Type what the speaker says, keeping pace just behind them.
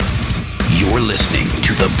listening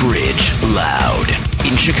to The Bridge Loud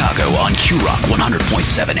in Chicago on Q-Rock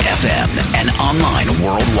 100.7 FM and online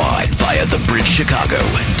worldwide via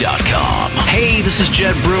thebridgechicago.com. Hey, this is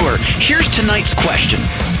Jed Brewer. Here's tonight's question.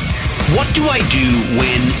 What do I do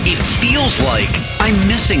when it feels like I'm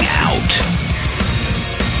missing out?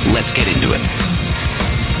 Let's get into it.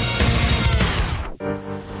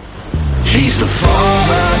 He's the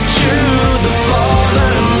father to the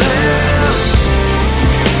fatherless.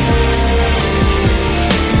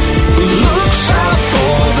 Looks out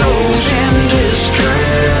for those in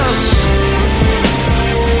distress.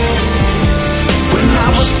 When I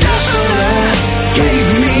was desolate,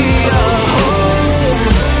 gave me a home.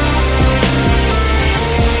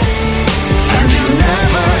 And he'll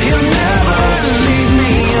never leave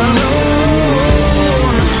me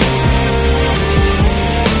alone.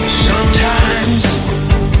 Sometimes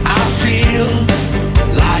I feel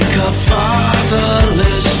like a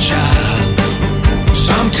fatherless child.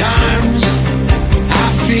 Sometimes I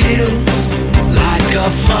feel like a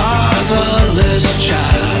fatherless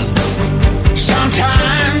child.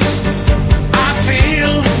 Sometimes I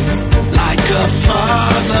feel like a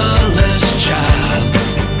fatherless child.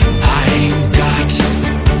 I ain't got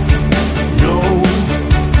no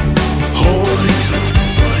home.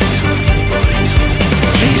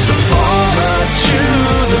 He's the father to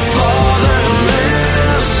the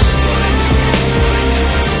fatherless.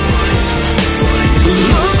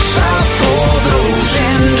 Looks out for those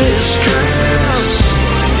in distress.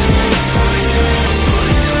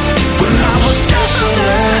 When I was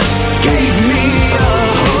desolate, gave me a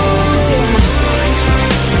home.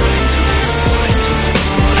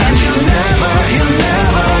 And he'll never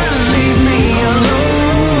leave me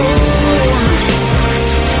alone.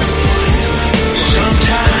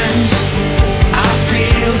 Sometimes I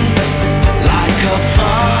feel like a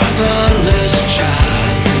fatherless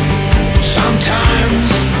child. Sometimes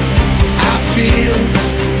I feel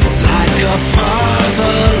like a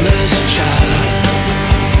fatherless child.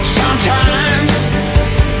 Sometimes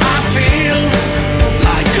I feel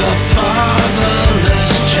like a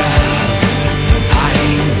fatherless child. I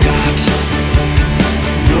ain't got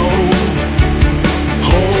no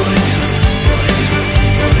home.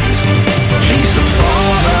 He's the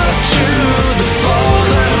father to the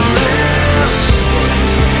fatherless.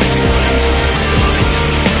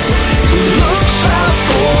 Looks out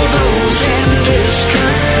for those in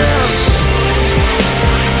distress.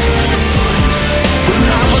 When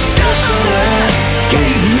I was desolate,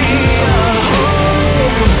 gave me a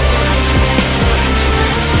home.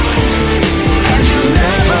 And he'll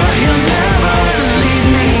never leave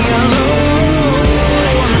me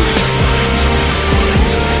alone.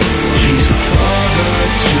 He's the father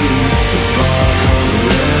to the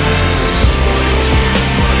fatherless.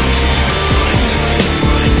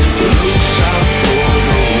 Looks out for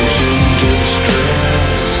those in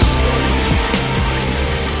distress.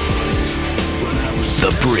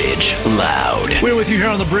 The Bridge Loud. We're with you here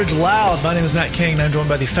on The Bridge Loud. My name is Matt King, and I'm joined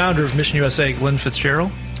by the founder of Mission USA, Glenn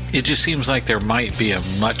Fitzgerald. It just seems like there might be a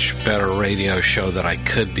much better radio show that I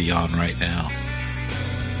could be on right now.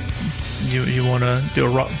 You want to do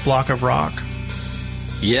a block of rock?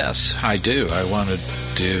 Yes, I do. I want to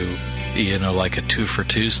do, like a 2 for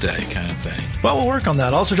Tuesday kind of thing. Well, we'll work on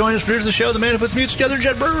that. Also joining us, producer of the show, the man who puts music together,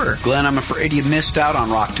 Jed Brewer. Glenn, I'm afraid you missed out on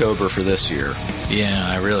Rocktober for this year. Yeah,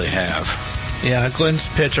 I really have. Yeah, Glenn's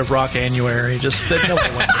pitch of Rockanuary just no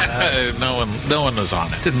one went to that. No one was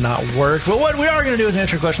on it. Did not work. But what we are going to do is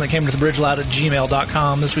answer a question that came to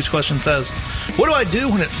thebridgeloud@gmail.com. This week's question says, what do I do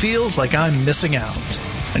when it feels like I'm missing out?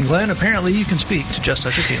 And Glenn, apparently you can speak to just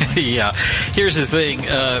such a feeling. Yeah. Here's the thing.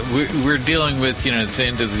 We're dealing with, it's the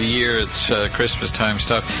end of the year. It's Christmas time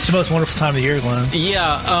stuff. It's the most wonderful time of the year, Glenn.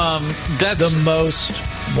 Yeah. That's the most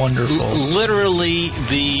wonderful. Literally,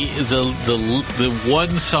 the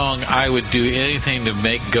one song I would do anything to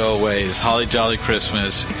make go away is Holly Jolly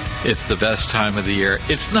Christmas. It's the best time of the year.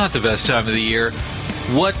 It's not the best time of the year.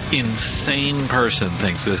 What insane person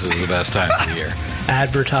thinks this is the best time of the year?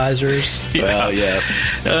 Advertisers. Well, yes.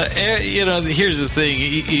 Here's the thing.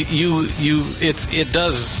 It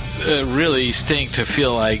does really stink to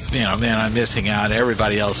feel like, man, I'm missing out.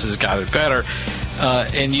 Everybody else has got it better.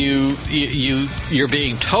 And you're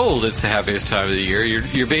being told it's the happiest time of the year.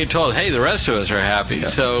 You're being told, hey, the rest of us are happy. Yeah.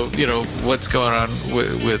 So, what's going on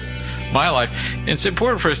with my life? And it's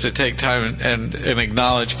important for us to take time and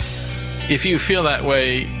acknowledge, if you feel that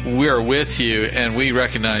way, we're with you, and we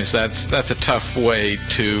recognize that's a tough way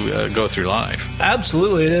to go through life.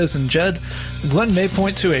 Absolutely it is. And Jed, Glenn may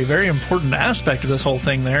point to a very important aspect of this whole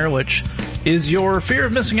thing there, which Is your fear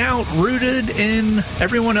of missing out rooted in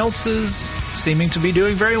everyone else's seeming to be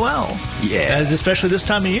doing very well? Yeah. And especially this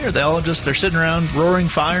time of year. They're sitting around roaring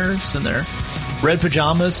fires in their red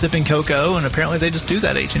pajamas, sipping cocoa, and apparently they just do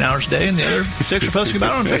that 18 hours a day, and the other 6 are posting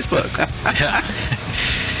about it on Facebook.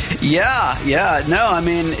 Yeah. No, I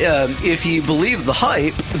mean, if you believe the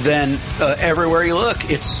hype, then everywhere you look,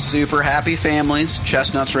 it's super happy families,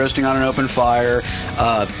 chestnuts roasting on an open fire,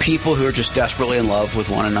 people who are just desperately in love with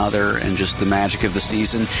one another, and just the magic of the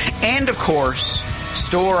season. And, of course,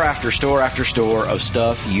 store after store after store of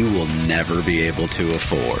stuff you will never be able to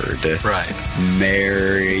afford. Right.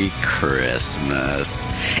 Merry Christmas.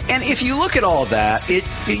 And if you look at all of that,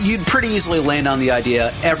 you'd pretty easily land on the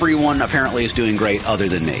idea everyone apparently is doing great other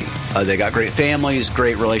than me. They got great families,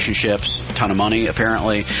 great relationships, ton of money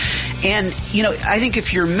apparently. And, you know, I think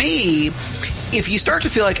if you're me, if you start to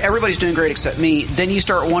feel like everybody's doing great except me, then you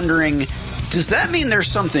start wondering, does that mean there's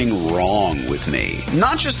something wrong with me?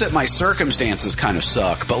 Not just that my circumstances kind of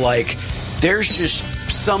suck, but like there's just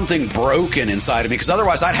something broken inside of me, because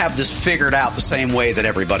otherwise I'd have this figured out the same way that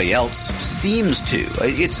everybody else seems to.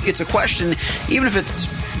 It's a question, even if it's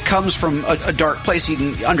comes from a dark place, you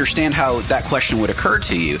can understand how that question would occur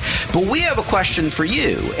to you. But we have a question for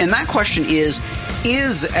you, and that question is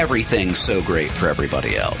everything so great for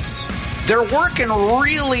everybody else? They're working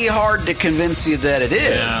really hard to convince you that it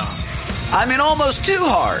is. Yeah. I mean, almost too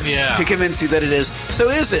hard to convince you that it is. So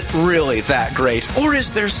is it really that great? Or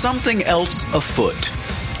is there something else afoot?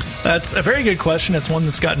 That's a very good question. It's one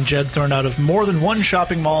that's gotten Jed thrown out of more than one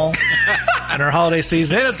shopping mall in our holiday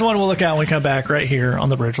season. And it's the one we'll look at when we come back right here on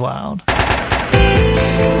The Bridge Loud.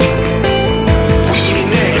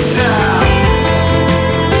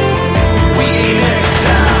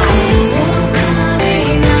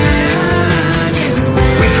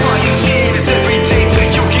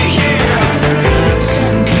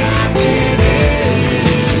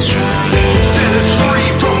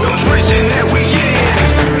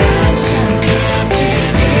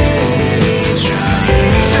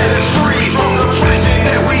 Set us free from the prison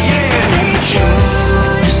that we in. They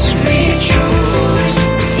chose me.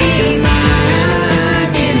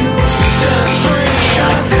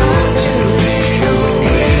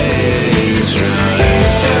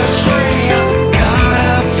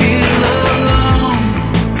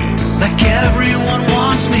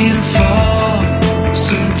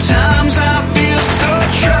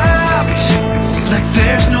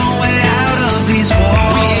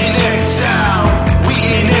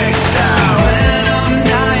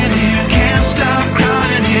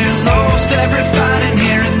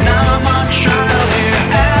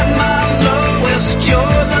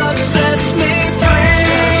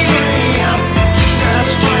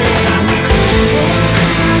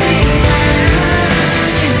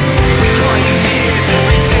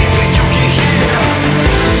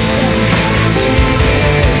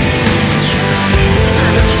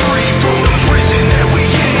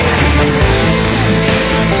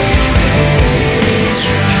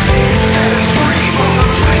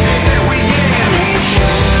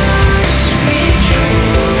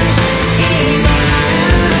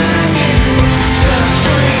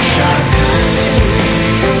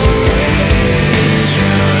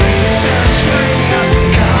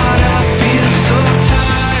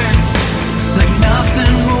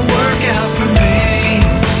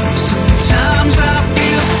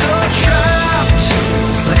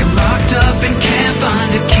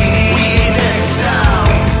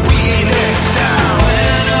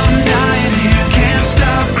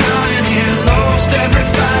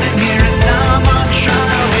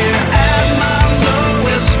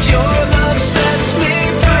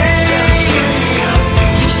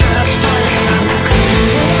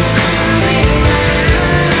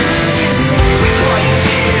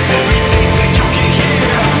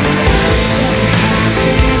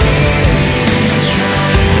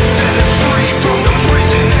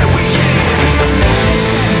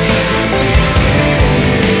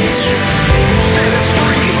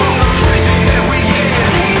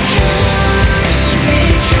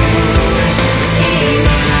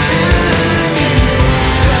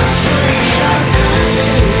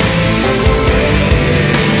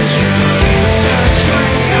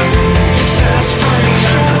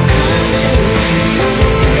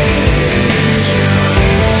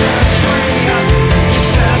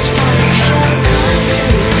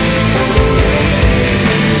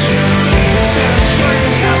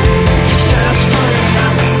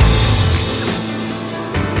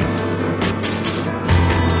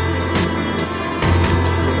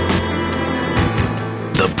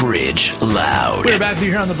 Bridge Loud. We're back with you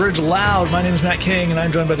here on the Bridge Loud. My name is Matt King, and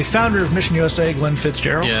I'm joined by the founder of Mission USA, Glenn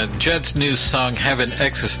Fitzgerald. Yeah, Jed's new song, Have an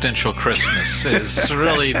Existential Christmas, is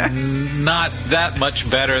really not that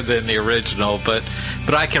much better than the original, but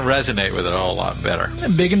I can resonate with it a whole lot better.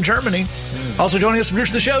 And big in Germany. Also joining us to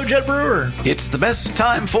produce the show, Jed Brewer. It's the best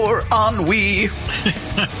time for ennui.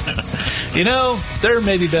 You know, there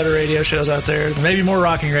may be better radio shows out there. There may be more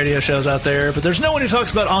rocking radio shows out there, but there's no one who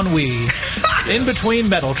talks about ennui in between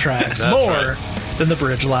metal tracks That's more right. than the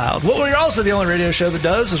Bridge Loud. What we're also the only radio show that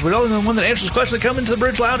does is we're the only one that answers questions that come into the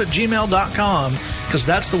Bridge Loud at gmail.com, because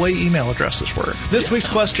that's the way email addresses work. This week's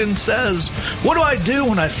question says, what do I do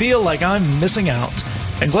when I feel like I'm missing out?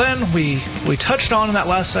 And Glenn, we touched on in that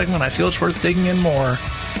last segment, I feel it's worth digging in more,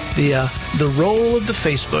 the role of the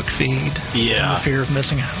Facebook feed Yeah. and the fear of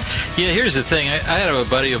missing out. Yeah, here's the thing. I had a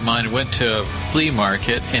buddy of mine who went to a flea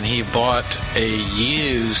market, and he bought a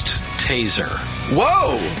used taser.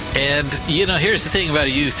 Whoa! And, you know, here's the thing about a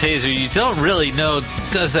used taser. You don't really know,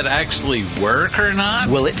 does that actually work or not?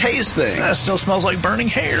 Will it tase That things? still smells like burning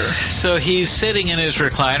hair. So he's sitting in his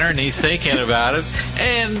recliner, and he's thinking about it,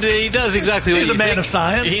 and he does exactly what He's you a man think. of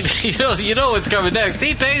science. He knows, you know what's coming next.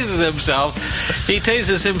 He tases himself. He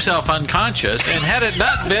tases himself unconscious, and had it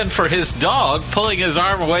not been for his dog pulling his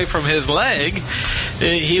arm away from his leg,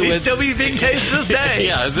 he He'd would still be being tased to this day.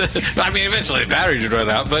 Yeah, I mean, eventually the battery would run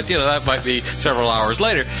out, but, you know, that might be several hours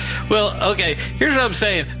later. Well, okay, here's what I'm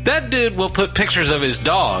saying. That dude will put pictures of his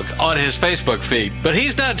dog on his Facebook feed, but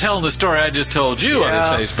he's not telling the story I just told you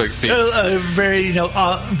on his Facebook feed. A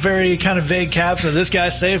very kind of vague caption of, this guy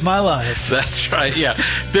saved my life. That's right, yeah.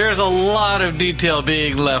 There's a lot of detail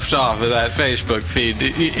being left off of that Facebook feed.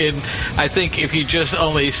 And I think if you just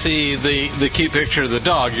only see the cute picture of the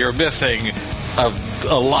dog, you're missing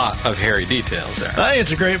a lot of hairy details there. I think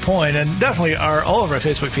it's a great point, and definitely all of our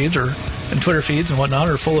Facebook feeds and Twitter feeds and whatnot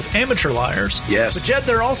are full of amateur liars. Yes. But Jed,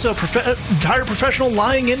 they're also entire professional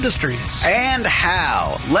lying industries. And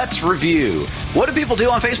how? Let's review. What do people do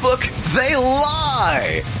on Facebook? They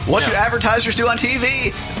lie. What do Yeah. advertisers do on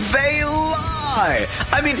TV? They lie.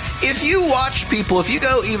 I mean, if you watch people, if you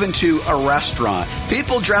go even to a restaurant,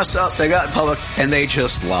 people dress up, they got in public, and they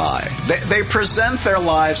just lie. They present their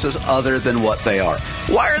lives as other than what they are.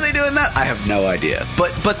 Why are they doing that? I have no idea.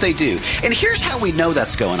 But they do. And here's how we know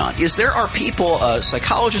that's going on, is there are people,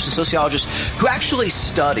 psychologists and sociologists, who actually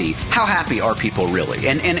study how happy are people really,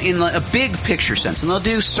 and in a big picture sense. And they'll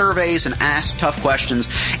do surveys and ask tough questions.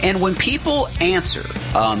 And when people answer,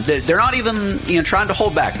 they're not even trying to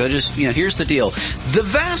hold back. They're just, here's the deal. The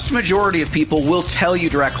vast majority of people will tell you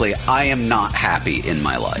directly, I am not happy in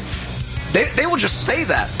my life. They will just say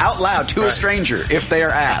that out loud to a stranger if they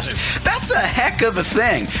are asked. That's a heck of a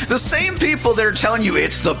thing. The same people that are telling you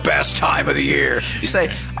it's the best time of the year. You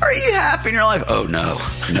say, are you happy in your life? Oh, no,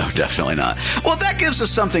 definitely not. Well, that gives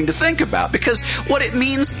us something to think about, because what it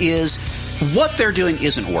means is what they're doing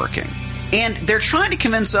isn't working. And they're trying to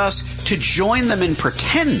convince us to join them in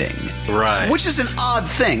pretending. Right. Which is an odd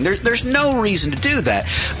thing. There's no reason to do that.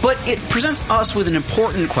 But it presents us with an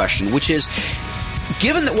important question, which is,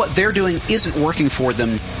 given that what they're doing isn't working for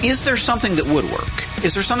them, is there something that would work?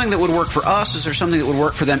 Is there something that would work for us? Is there something that would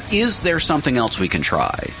work for them? Is there something else we can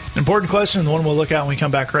try? Important question, the one we'll look at when we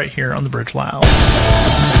come back right here on the Bridge Loud.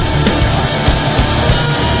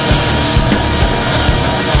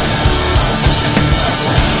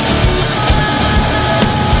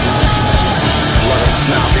 Let us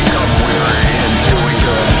now become weary in doing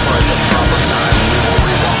good, for at the proper time we will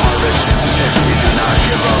reap a harvest if we do not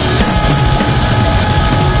give up.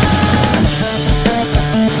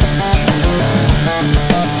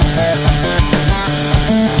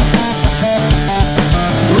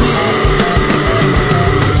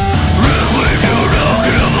 If we do not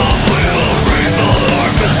give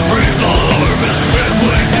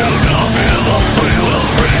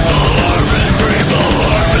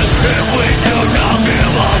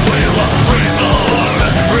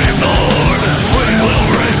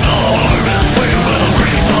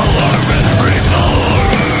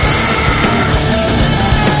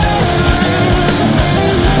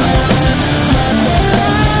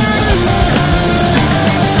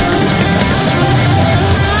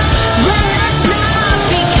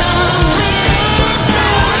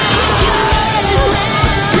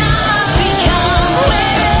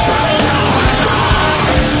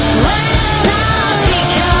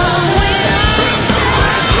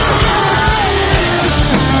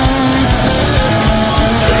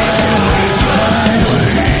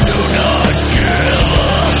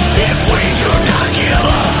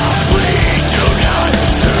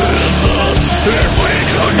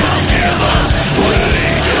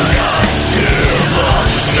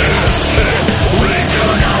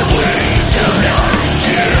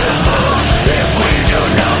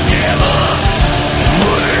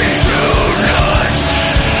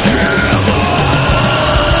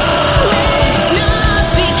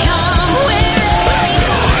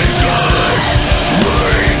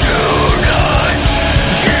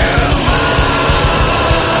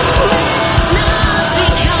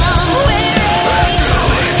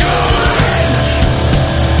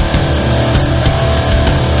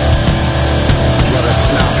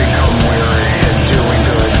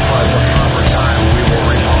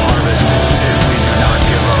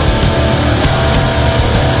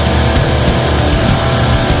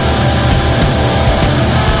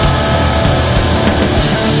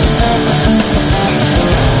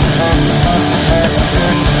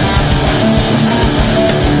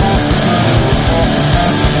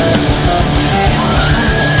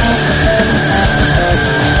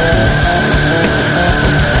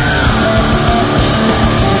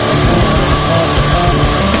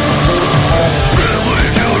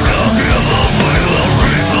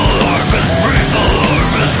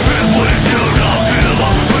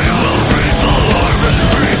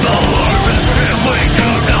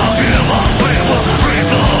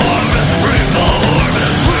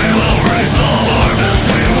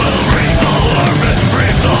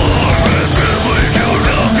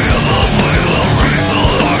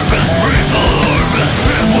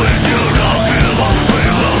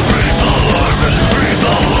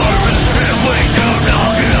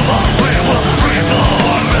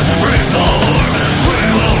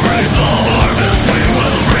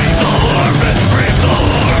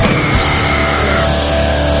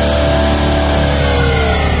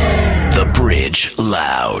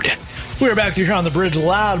We're back here on the Bridge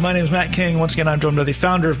Loud. My name is Matt King. Once again, I'm joined by the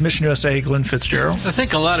founder of Mission USA, Glenn Fitzgerald. I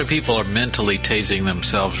think a lot of people are mentally tasing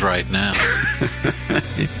themselves right now.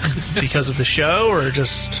 Because of the show, or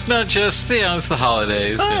just... Not just, it's the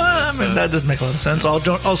holidays. I mean, that doesn't make a lot of sense.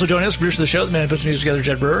 Also joining us, producer of the show, the man who puts music together,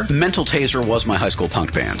 Jed Brewer. Mental Taser was my high school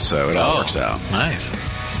punk band, so it all works out. Nice.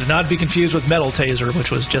 Do not be confused with Metal Taser,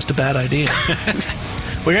 which was just a bad idea.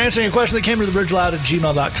 We're answering a question that came to the bridgeloud at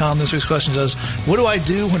gmail.com. This week's question says, what do I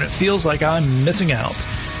do when it feels like I'm missing out?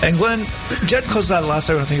 And Glenn, Jed closed out last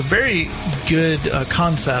segment, I think, a very good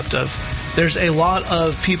concept of there's a lot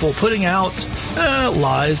of people putting out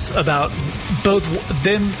lies about both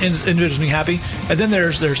them as individuals being happy, and then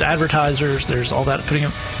there's advertisers, there's all that putting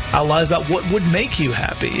out lies about what would make you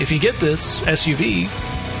happy. If you get this SUV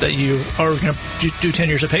that you are going to do 10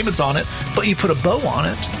 years of payments on it, but you put a bow on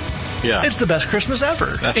it, it's the best Christmas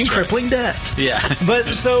ever. That's in right. crippling debt. Yeah. But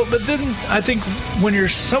then I think when you're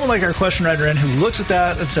someone like our question writer in who looks at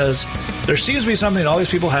that and says, there seems to be something that all these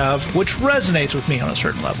people have which resonates with me on a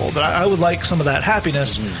certain level, but I would like some of that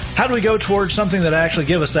happiness. Mm-hmm. How do we go towards something that actually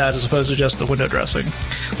give us that as opposed to just the window dressing?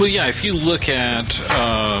 Well, yeah, if you look at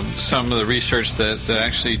some of the research that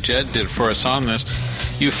actually Jed did for us on this,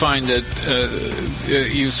 you find that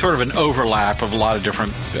you sort of an overlap of a lot of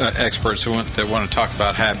different experts that want to talk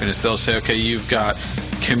about happiness. They'll say, okay, you've got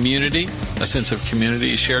community, a sense of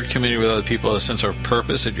community, shared community with other people, a sense of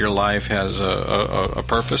purpose, that your life has a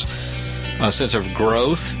purpose, a sense of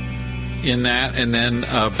growth in that, and then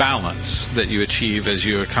balance that you achieve as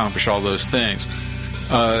you accomplish all those things.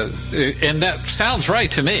 And that sounds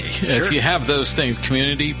right to me. Sure. If you have those things,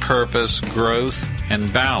 community, purpose, growth,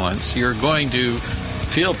 and balance, you're going to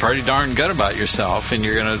feel pretty darn good about yourself, and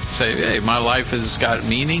you're going to say, hey, my life has got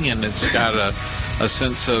meaning, and it's got a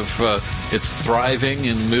sense of it's thriving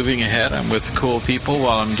and moving ahead. I'm with cool people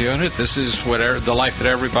while I'm doing it. This is whatever the life that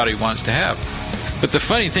everybody wants to have. But the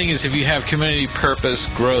funny thing is, if you have community, purpose,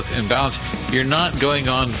 growth, and balance, you're not going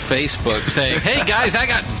on Facebook saying, hey, guys, I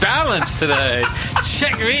got balance today.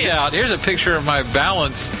 Check me out. Here's a picture of my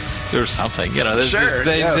balance or something.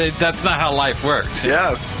 That's not how life works.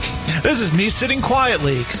 Yes. This is me sitting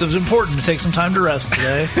quietly because it was important to take some time to rest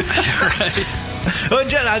today. Right. Well,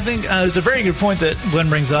 Jed, I think it's a very good point that Glenn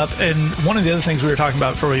brings up. And one of the other things we were talking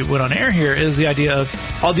about before we went on air here is the idea of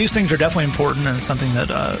all these things are definitely important, and it's something that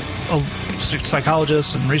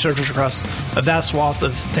psychologists and researchers across a vast swath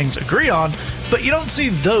of things agree on. But you don't see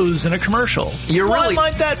those in a commercial. Why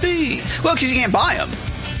might that be? Well, because you can't buy them.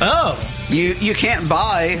 Oh. You can't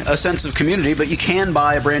buy a sense of community, but you can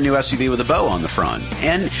buy a brand new SUV with a bow on the front.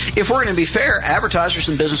 And if we're going to be fair, advertisers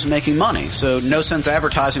in business are making money, so no sense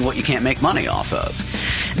advertising what you can't make money off of.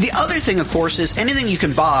 The other thing, of course, is anything you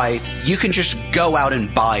can buy, you can just go out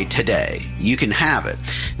and buy today. You can have it.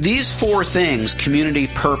 These four things, community,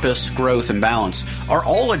 purpose, growth, and balance, are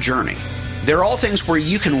all a journey. They're all things where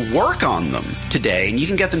you can work on them today, and you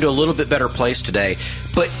can get them to a little bit better place today,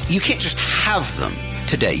 but you can't just have them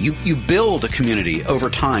today. You build a community over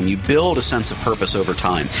time. You build a sense of purpose over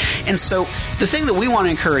time. And so the thing that we want to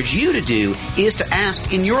encourage you to do is to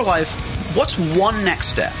ask in your life, what's one next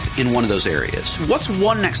step in one of those areas? What's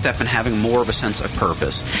one next step in having more of a sense of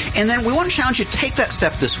purpose? And then we want to challenge you to take that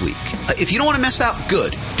step this week. If you don't want to miss out,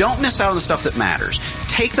 good. Don't miss out on the stuff that matters.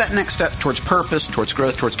 Take that next step towards purpose, towards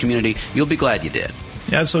growth, towards community. You'll be glad you did.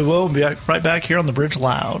 Yeah, absolutely. We'll be right back here on the Bridge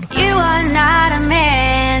Loud. You are not a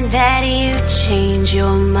man that you change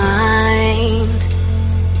your mind.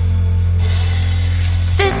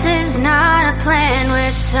 This is not a plan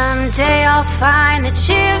where someday I'll find that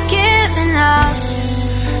you've given up.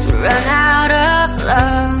 Run out of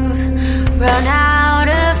love, run out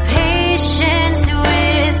of patience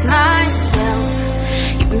with myself.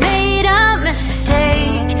 You made a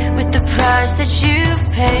mistake with the price that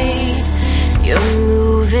you've paid. You're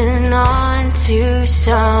moving on to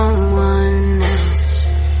someone else.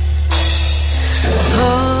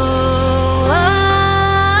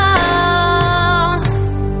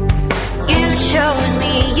 You chose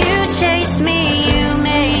me, you chased me, you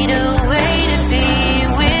made a way to be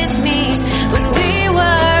with me when we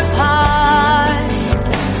were apart.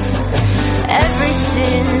 Every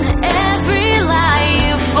sin, every lie,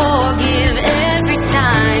 you forgive every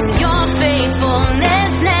time. Your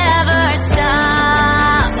faithfulness never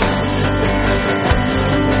stops.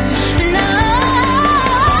 No.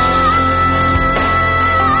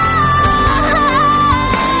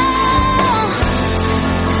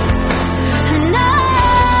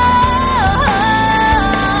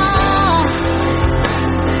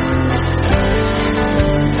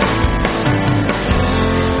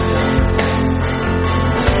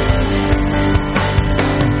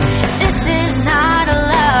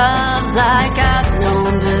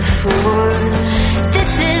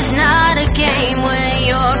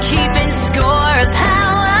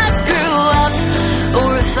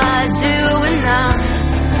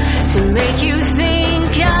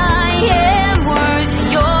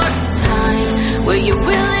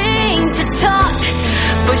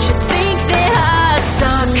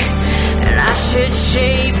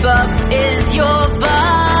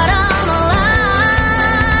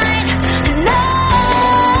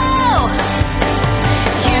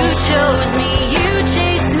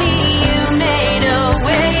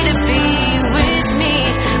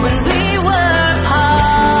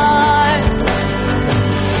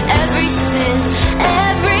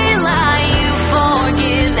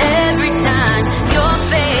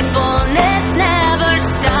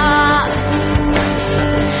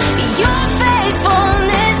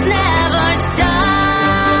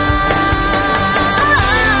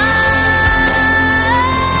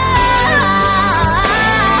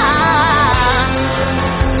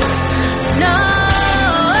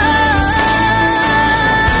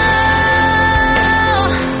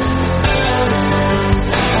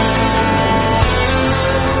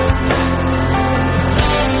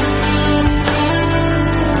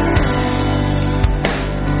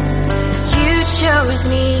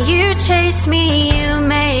 you chased me, you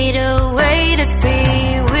made a way to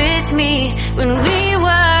be with me when we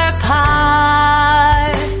were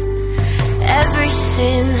apart. Every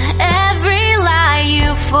sin, every lie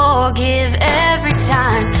you forgive every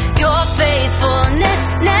time. Your faithfulness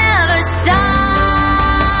never stops.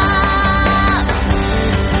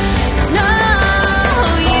 No,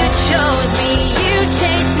 you chose me, you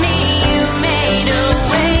chased me, you made a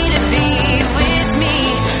way to be with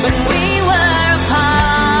me when we were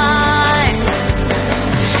apart.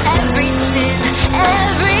 Every sin,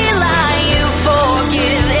 every lie you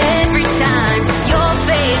forgive every time. Your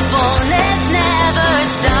faithfulness never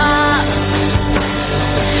stops.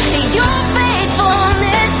 Your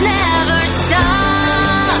faithfulness never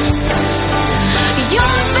stops.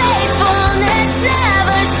 Your faithfulness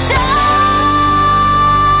never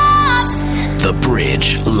stops. The Bridge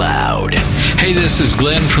Loud. Hey, this is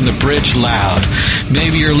Glenn from The Bridge Loud.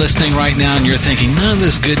 Maybe you're listening right now and you're thinking, none of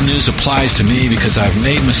this good news applies to me because I've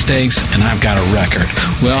made mistakes and I've got a record.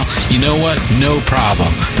 Well, you know what? No problem.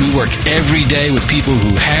 We work every day with people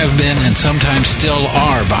who have been and sometimes still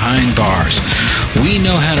are behind bars. We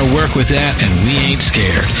know how to work with that and we ain't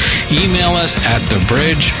scared. Email us at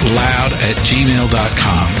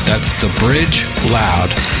thebridgeloud@gmail.com. That's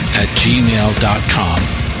thebridgeloud@gmail.com.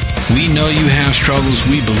 We know you have struggles.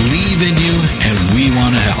 We believe in you, and we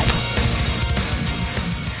want to help.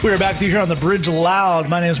 We're back with you here on The Bridge Loud.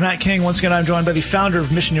 My name is Matt King. Once again, I'm joined by the founder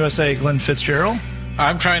of Mission USA, Glenn Fitzgerald.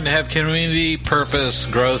 I'm trying to have community, purpose,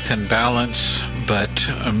 growth, and balance, but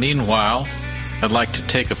meanwhile, I'd like to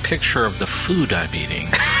take a picture of the food I'm eating.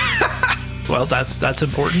 Well, that's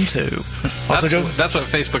important too. That's what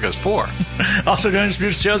Facebook is for. Also joining us to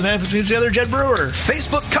produce the show, the man who produces the other, Jed Brewer.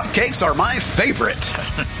 Facebook cupcakes are my favorite.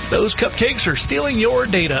 Those cupcakes are stealing your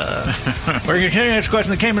data. We're going to carry the next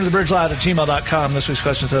question that came into the bridgeloud@gmail.com. This week's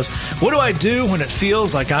question says, what do I do when it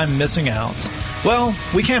feels like I'm missing out? Well,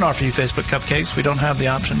 we can't offer you Facebook cupcakes. We don't have the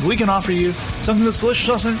option. But we can offer you something that's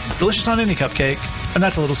delicious on any cupcake, and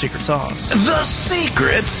that's a little secret sauce. The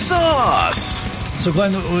secret sauce. So,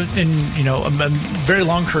 Glenn, in a very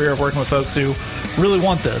long career of working with folks who really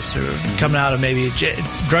want this, who are coming out of maybe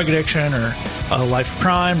drug addiction or a life of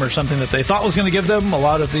crime or something that they thought was going to give them a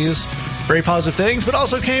lot of these very positive things, but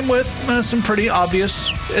also came with some pretty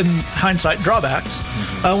obvious, in hindsight, drawbacks.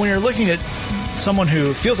 When you're looking at someone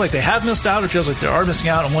who feels like they have missed out or feels like they are missing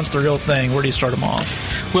out and wants the real thing, where do you start them off?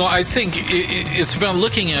 Well, I think it's about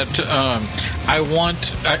looking at,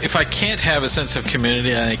 if I can't have a sense of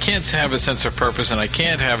community and I can't have a sense of purpose and I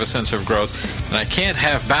can't have a sense of growth and I can't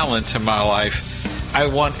have balance in my life, I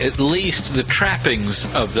want at least the trappings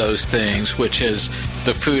of those things, which is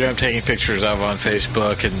the food I'm taking pictures of on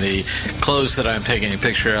Facebook and the clothes that I'm taking a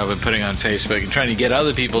picture of and putting on Facebook and trying to get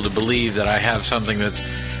other people to believe that I have something that's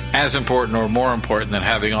as important or more important than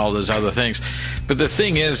having all those other things. But the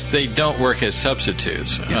thing is, they don't work as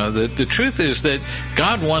substitutes. The truth is that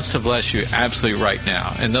God wants to bless you absolutely right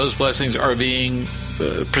now, and those blessings are being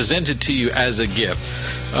presented to you as a gift.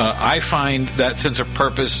 I find that sense of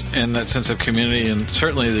purpose and that sense of community and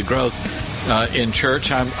certainly the growth in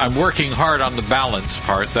church. I'm working hard on the balance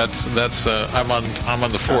part. I'm on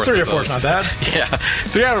the fourth. 3 or 4 is not bad. Yeah,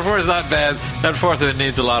 3 out of 4 is not bad. That fourth of it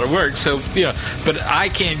needs a lot of work. So but I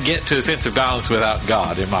can't get to a sense of balance without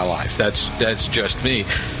God in my life. That's just me.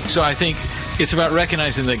 So I think it's about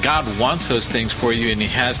recognizing that God wants those things for you, and He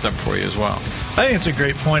has them for you as well. I think it's a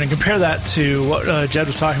great point, and compare that to what Jed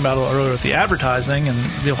was talking about earlier with the advertising. And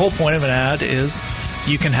the whole point of an ad is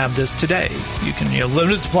you can have this today. You can,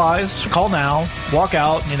 limited supplies, call now, walk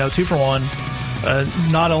out, 2 for 1.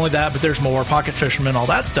 Not only that, but there's more, pocket fishermen, all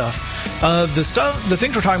that stuff. The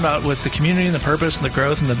things we're talking about with the community and the purpose and the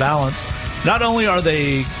growth and the balance, not only are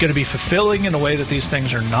they going to be fulfilling in a way that these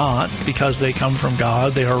things are not, because they come from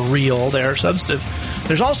God, they are real, they are substantive.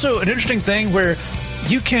 There's also an interesting thing where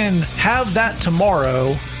you can have that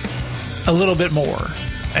tomorrow a little bit more.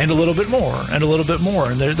 And a little bit more, and a little bit more.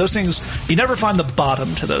 And those things, you never find the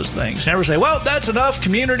bottom to those things. You never say, well, that's enough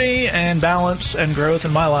community and balance and growth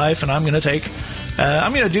in my life, and I'm going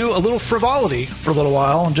to do a little frivolity for a little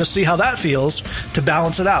while and just see how that feels to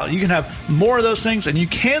balance it out. You can have more of those things, and you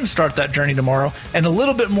can start that journey tomorrow, and a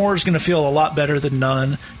little bit more is going to feel a lot better than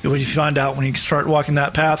none. When you find out when you start walking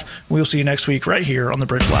that path, we'll see you next week right here on The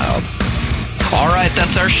Bridge Loud. All right,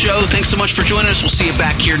 that's our show. Thanks so much for joining us. We'll see you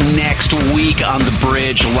back here next week on The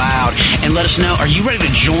Bridge Loud. And let us know, are you ready to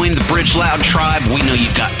join the Bridge Loud tribe? We know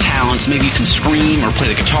you've got talents. Maybe you can scream or play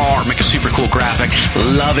the guitar or make a super cool graphic.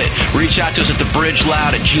 Love it. Reach out to us at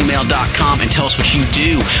thebridgeloud@gmail.com and tell us what you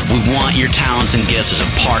do. We want your talents and gifts as a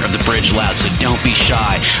part of The Bridge Loud, so don't be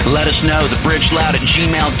shy. Let us know,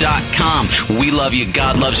 thebridgeloud@gmail.com. We love you,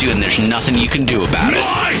 God loves you, and there's nothing you can do about it.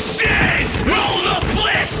 I said, all the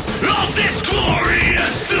bliss of this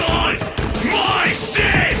glorious thought.